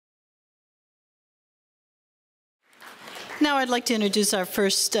Now I'd like to introduce our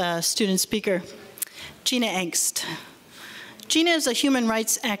first student speaker, Gina Engst. Gina is a human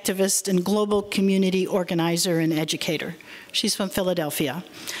rights activist and global community organizer and educator. She's from Philadelphia.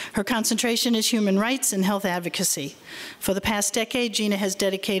 Her concentration is human rights and health advocacy. For the past decade, Gina has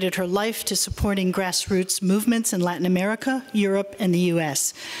dedicated her life to supporting grassroots movements in Latin America, Europe, and the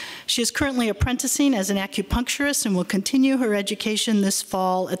US. She is currently apprenticing as an acupuncturist and will continue her education this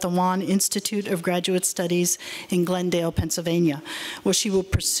fall at the Wan Institute of Graduate Studies in Glendale, Pennsylvania, where she will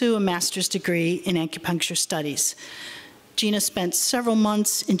pursue a master's degree in acupuncture studies. Gina spent several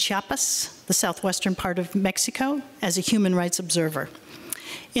months in Chiapas, the southwestern part of Mexico, as a human rights observer.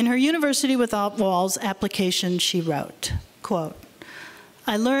 In her University Without Walls application, she wrote, quote,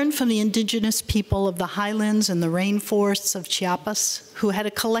 "I learned from the indigenous people of the highlands and the rainforests of Chiapas, who had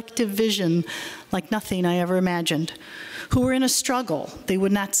a collective vision like nothing I ever imagined, who were in a struggle they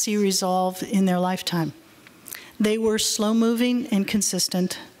would not see resolved in their lifetime. They were slow-moving and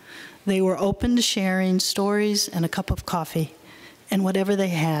consistent. They were open to sharing stories and a cup of coffee, and whatever they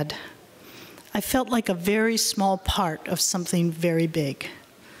had. I felt like a very small part of something very big."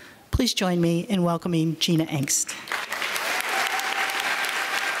 Please join me in welcoming Gina Engst.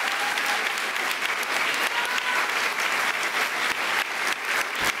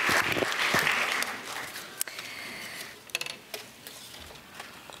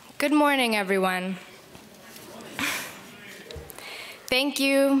 Good morning, everyone. Thank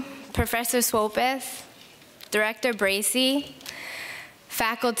you, Professor Swopeth, Director Bracey,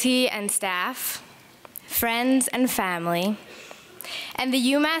 faculty and staff, friends and family, and the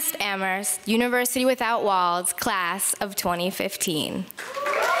UMass Amherst University Without Walls class of 2015.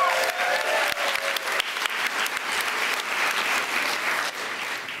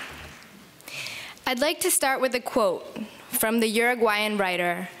 I'd like to start with a quote from the Uruguayan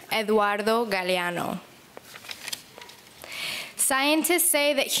writer Eduardo Galeano. "Scientists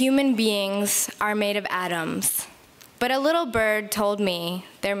say that human beings are made of atoms, but a little bird told me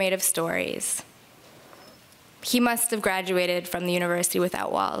they're made of stories." He must have graduated from the University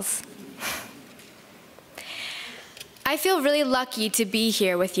Without Walls. I feel really lucky to be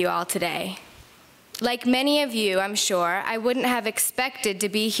here with you all today. Like many of you, I'm sure, I wouldn't have expected to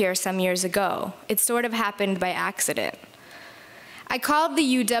be here some years ago. It sort of happened by accident. I called the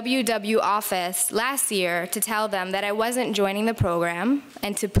UWW office last year to tell them that I wasn't joining the program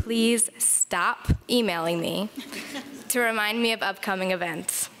and to please stop emailing me to remind me of upcoming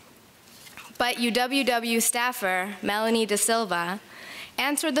events. But UWW staffer Melanie Da Silva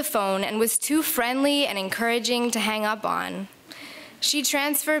answered the phone and was too friendly and encouraging to hang up on. She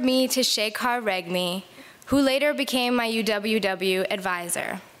transferred me to Shekhar Regmi, who later became my UWW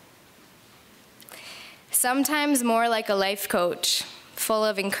advisor. Sometimes more like a life coach, full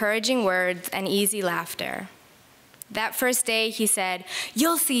of encouraging words and easy laughter. That first day, he said,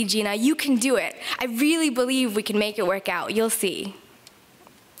 "You'll see, Gina, you can do it. I really believe we can make it work out. You'll see."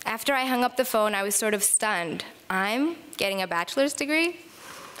 After I hung up the phone, I was sort of stunned. I'm getting a bachelor's degree?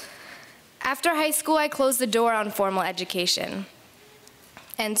 After high school, I closed the door on formal education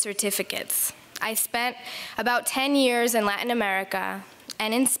and certificates. I spent about 10 years in Latin America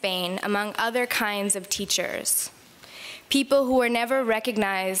and in Spain, among other kinds of teachers. People who were never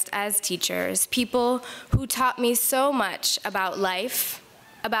recognized as teachers, people who taught me so much about life,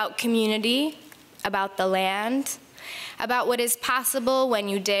 about community, about the land, about what is possible when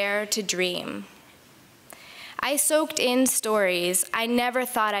you dare to dream. I soaked in stories I never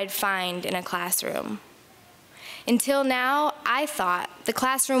thought I'd find in a classroom. Until now, I thought the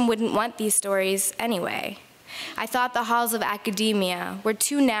classroom wouldn't want these stories anyway. I thought the halls of academia were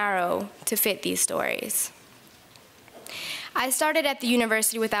too narrow to fit these stories. I started at the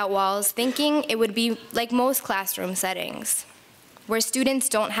University Without Walls thinking it would be like most classroom settings, where students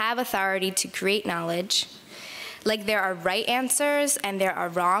don't have authority to create knowledge, like there are right answers and there are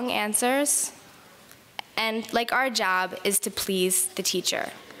wrong answers, and like our job is to please the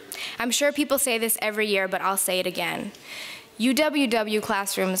teacher. I'm sure people say this every year, but I'll say it again. UWW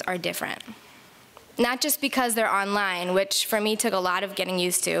classrooms are different. Not just because they're online, which for me took a lot of getting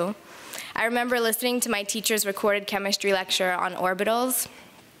used to. I remember listening to my teacher's recorded chemistry lecture on orbitals.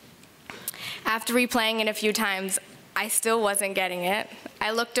 After replaying it a few times, I still wasn't getting it.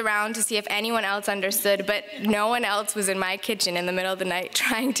 I looked around to see if anyone else understood, but no one else was in my kitchen in the middle of the night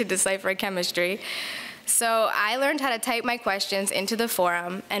trying to decipher chemistry. So I learned how to type my questions into the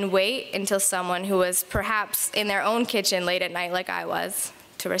forum and wait until someone who was perhaps in their own kitchen late at night like I was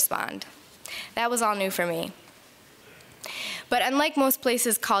to respond. That was all new for me. But unlike most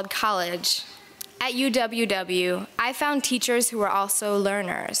places called college, at UWW, I found teachers who were also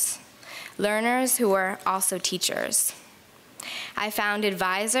learners who were also teachers. I found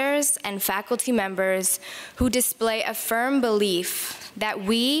advisors and faculty members who display a firm belief that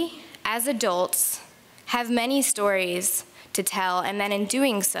we, as adults, have many stories to tell, and then in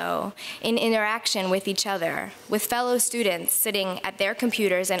doing so, in interaction with each other, with fellow students sitting at their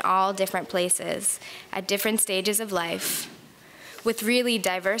computers in all different places, at different stages of life, with really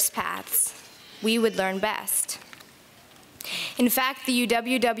diverse paths, we would learn best. In fact, the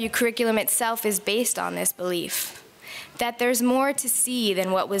UWW curriculum itself is based on this belief, that there's more to see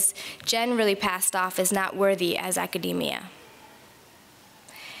than what was generally passed off as not worthy as academia.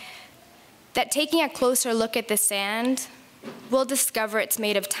 That taking a closer look at the sand, we'll discover it's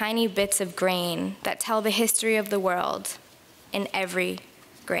made of tiny bits of grain that tell the history of the world in every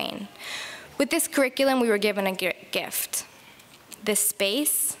grain. With this curriculum, we were given a gift: the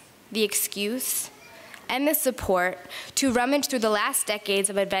space, the excuse, and the support to rummage through the last decades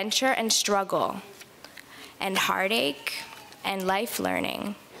of adventure and struggle, and heartache, and life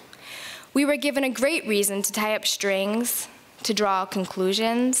learning. We were given a great reason to tie up strings, to draw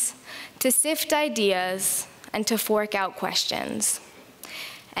conclusions, to sift ideas, and to fork out questions,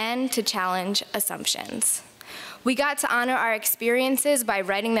 and to challenge assumptions. We got to honor our experiences by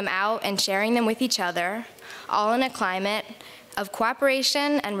writing them out and sharing them with each other, all in a climate of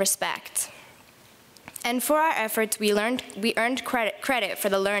cooperation and respect. And for our efforts, we earned credit for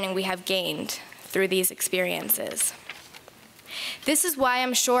the learning we have gained through these experiences. This is why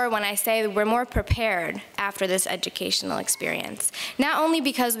I'm sure when I say we're more prepared after this educational experience, not only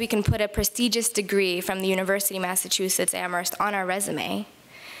because we can put a prestigious degree from the University of Massachusetts Amherst on our resume,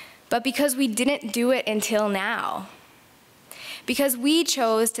 but because we didn't do it until now. Because we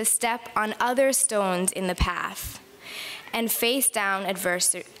chose to step on other stones in the path and face down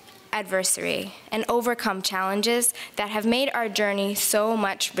adversity and overcome challenges that have made our journey so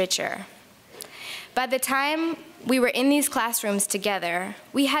much richer. By the time we were in these classrooms together,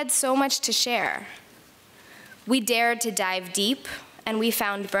 we had so much to share. We dared to dive deep, and we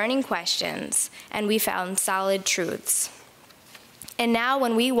found burning questions, and we found solid truths. And now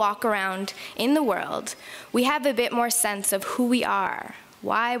when we walk around in the world, we have a bit more sense of who we are,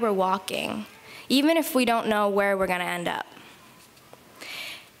 why we're walking, even if we don't know where we're gonna end up.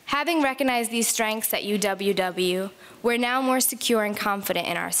 Having recognized these strengths at UWW, we're now more secure and confident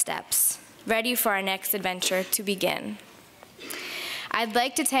in our steps, ready for our next adventure to begin. I'd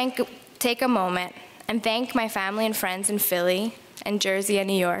like to take a moment and thank my family and friends in Philly and Jersey and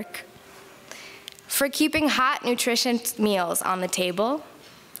New York for keeping hot, nutritious meals on the table,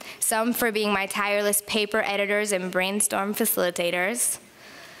 some for being my tireless paper editors and brainstorm facilitators,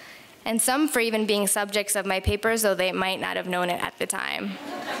 and some for even being subjects of my papers, though they might not have known it at the time.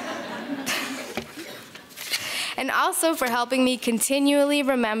 And also for helping me continually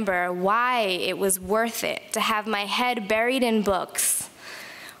remember why it was worth it to have my head buried in books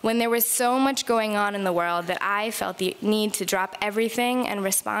when there was so much going on in the world that I felt the need to drop everything and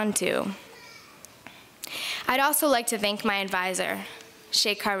respond to. I'd also like to thank my advisor,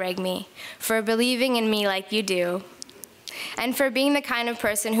 Shekhar Regmi, for believing in me like you do, and for being the kind of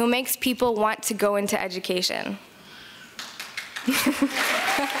person who makes people want to go into education.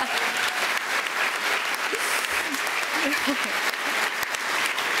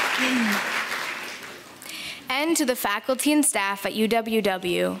 And to the faculty and staff at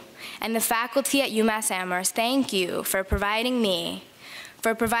UWW and the faculty at UMass Amherst, thank you for providing me,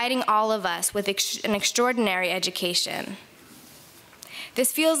 for providing all of us with an extraordinary education.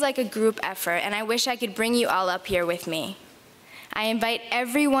 This feels like a group effort, and I wish I could bring you all up here with me. I invite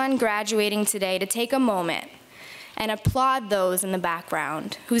everyone graduating today to take a moment and applaud those in the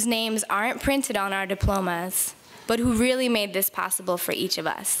background whose names aren't printed on our diplomas, but who really made this possible for each of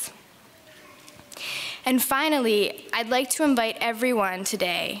us. And finally, I'd like to invite everyone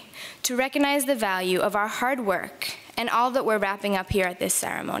today to recognize the value of our hard work and all that we're wrapping up here at this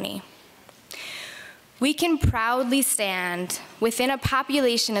ceremony. We can proudly stand within a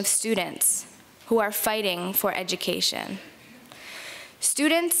population of students who are fighting for education.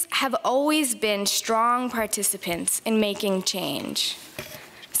 Students have always been strong participants in making change,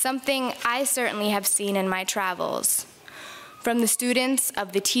 something I certainly have seen in my travels. From the students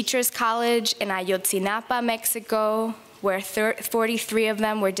of the Teachers College in Ayotzinapa, Mexico, where 43 of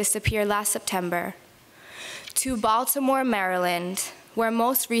them were disappeared last September, to Baltimore, Maryland, where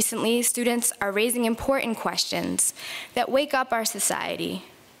most recently students are raising important questions that wake up our society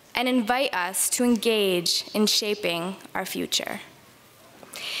and invite us to engage in shaping our future.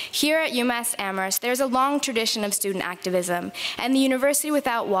 Here at UMass Amherst, there's a long tradition of student activism, and the University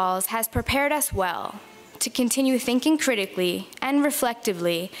Without Walls has prepared us well to continue thinking critically and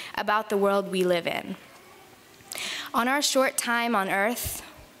reflectively about the world we live in. On our short time on Earth,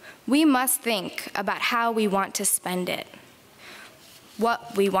 we must think about how we want to spend it,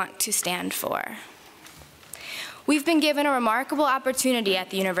 what we want to stand for. We've been given a remarkable opportunity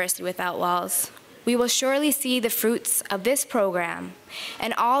at the University Without Walls. We will surely see the fruits of this program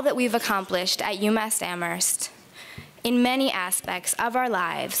and all that we've accomplished at UMass Amherst in many aspects of our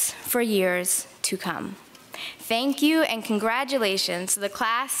lives for years to come. Thank you and congratulations to the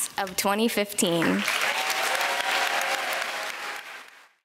class of 2015.